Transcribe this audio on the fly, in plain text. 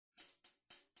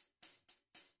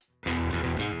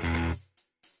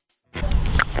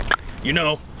you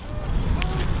know,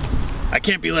 I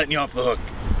can't be letting you off the hook.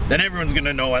 Then everyone's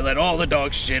gonna know I let all the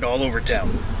dogs shit all over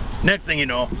town. Next thing you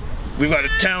know, we've got a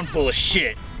town full of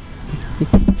shit.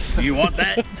 Do you want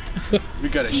that? We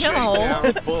got a shitty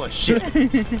town full of shit.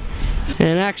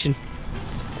 And action.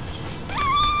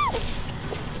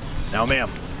 Now,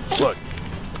 ma'am, look,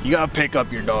 you gotta pick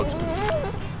up your dog's poop.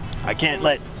 I can't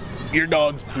let your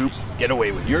dog's poop get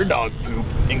away with your dog poop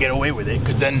and get away with it,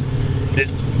 because then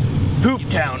this poop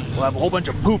town will have a whole bunch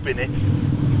of poop in it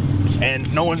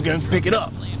and no one's gonna pick it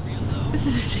up. This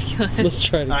is ridiculous. Let's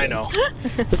try it again. I know.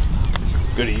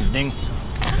 Good evening.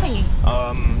 Hi.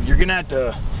 You're gonna have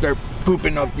to start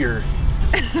pooping up your...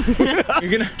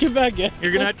 You're gonna Get back in.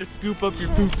 You're gonna have to scoop up your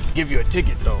poop. Give you a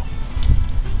ticket though.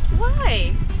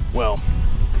 Why? Well,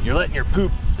 you're letting your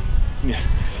poop...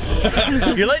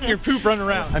 You're letting your poop run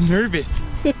around. I'm nervous.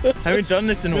 I haven't done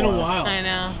this in a while. I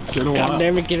know. It's been a while. God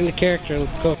damn it, get into character.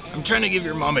 Let's go. I'm trying to give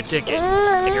your mom a ticket.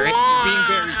 And you're being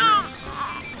very rude.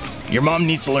 Your mom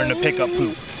needs to learn to pick up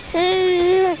poop.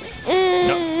 No,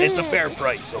 it's a fair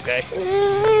price, okay?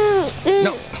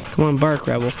 No. Come on, bark,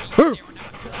 Rebel.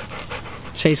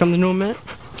 Say something to him, Matt.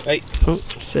 Hey. Oh,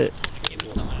 sit.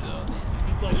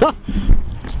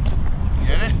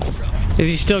 Is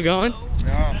he still going?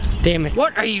 No. Damn it.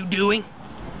 What are you doing?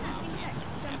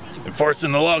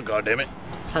 Enforcing the law, goddammit.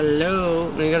 Hello.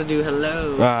 We gotta do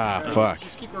hello. Ah, fuck.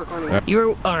 Just keep recording.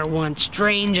 You are one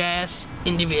strange ass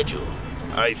individual.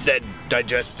 I said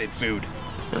digested food.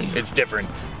 It's different.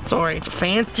 Sorry, it's a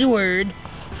fancy word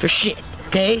for shit,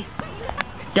 okay?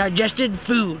 Digested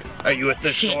food. Are you a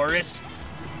thesaurus?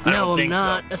 I No, don't I'm think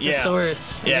not so. a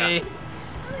thesaurus, Yeah. okay?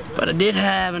 But I did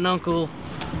have an uncle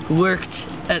who worked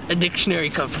at a dictionary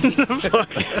company.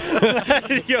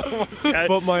 You almost got...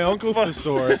 But my uncle's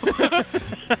thesaurus.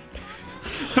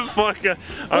 Fuck,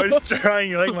 I was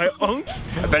trying like my uncle.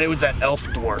 I bet it was that elf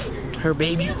dwarf. Her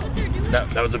baby.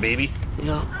 That was a baby?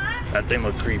 Yeah. That thing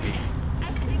looked creepy.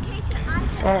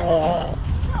 Are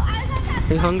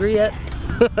you hungry yet?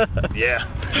 Yeah.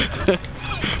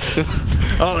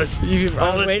 All this,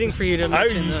 I was waiting for you to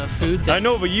mention the food thing. I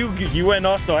know, but you went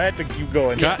off, so I had to keep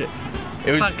going. Yeah.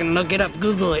 It was Fucking look it up,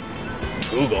 Google it.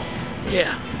 Google.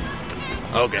 Yeah.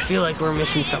 Okay. I feel like we're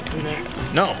missing something there.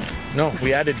 No,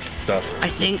 we added stuff. I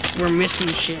think we're missing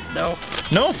shit though.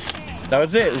 No, that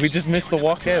was it. We just missed the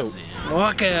walkout.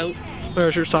 Walk out.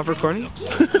 Where's your stop recording?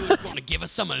 Wanna give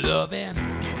us some loving.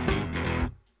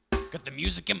 Got the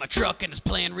music in my truck and it's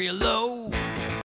playing real low.